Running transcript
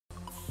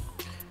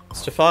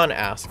Stefan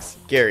asks,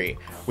 Gary,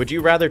 would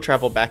you rather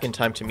travel back in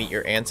time to meet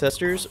your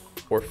ancestors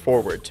or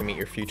forward to meet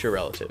your future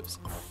relatives?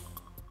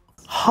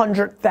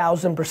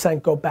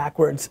 100,000% go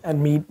backwards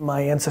and meet my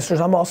ancestors.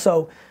 I'm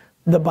also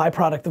the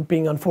byproduct of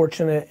being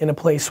unfortunate in a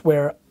place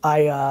where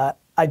I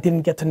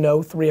didn't get to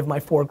know 3 of my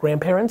 4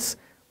 grandparents,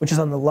 which is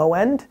on the low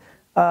end,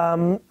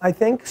 I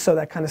think, so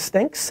that kind of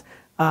stinks.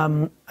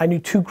 I knew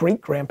 2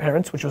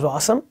 great-grandparents, which was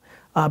awesome,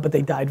 but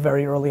they died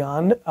very early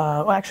on.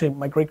 Well, actually,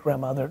 my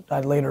great-grandmother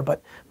died later,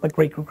 but my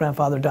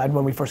great-grandfather died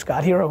when we first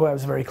got here, who I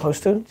was very close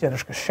to,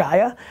 Dziaduszka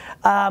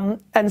Shaya.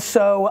 And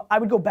so I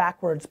would go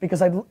backwards because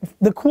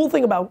the cool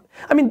thing about,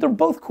 I mean, they're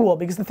both cool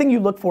because the thing you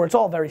look for, it's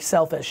all very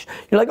selfish.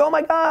 You're like, oh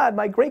my God,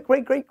 my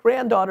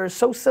great-great-great-granddaughter is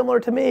so similar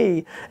to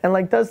me and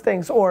like does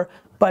things,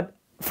 but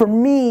for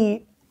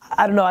me,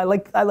 I don't know, I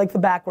like the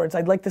backwards.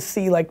 I'd like to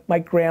see like my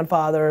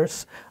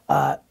grandfathers,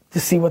 to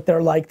see what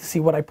they're like, to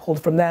see what I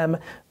pulled from them,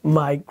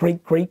 my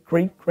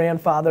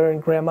great-great-great-grandfather and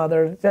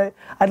grandmother.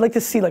 I'd like to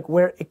see like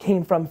where it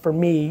came from for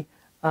me,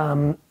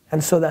 and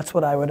so that's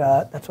what I would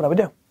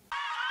do.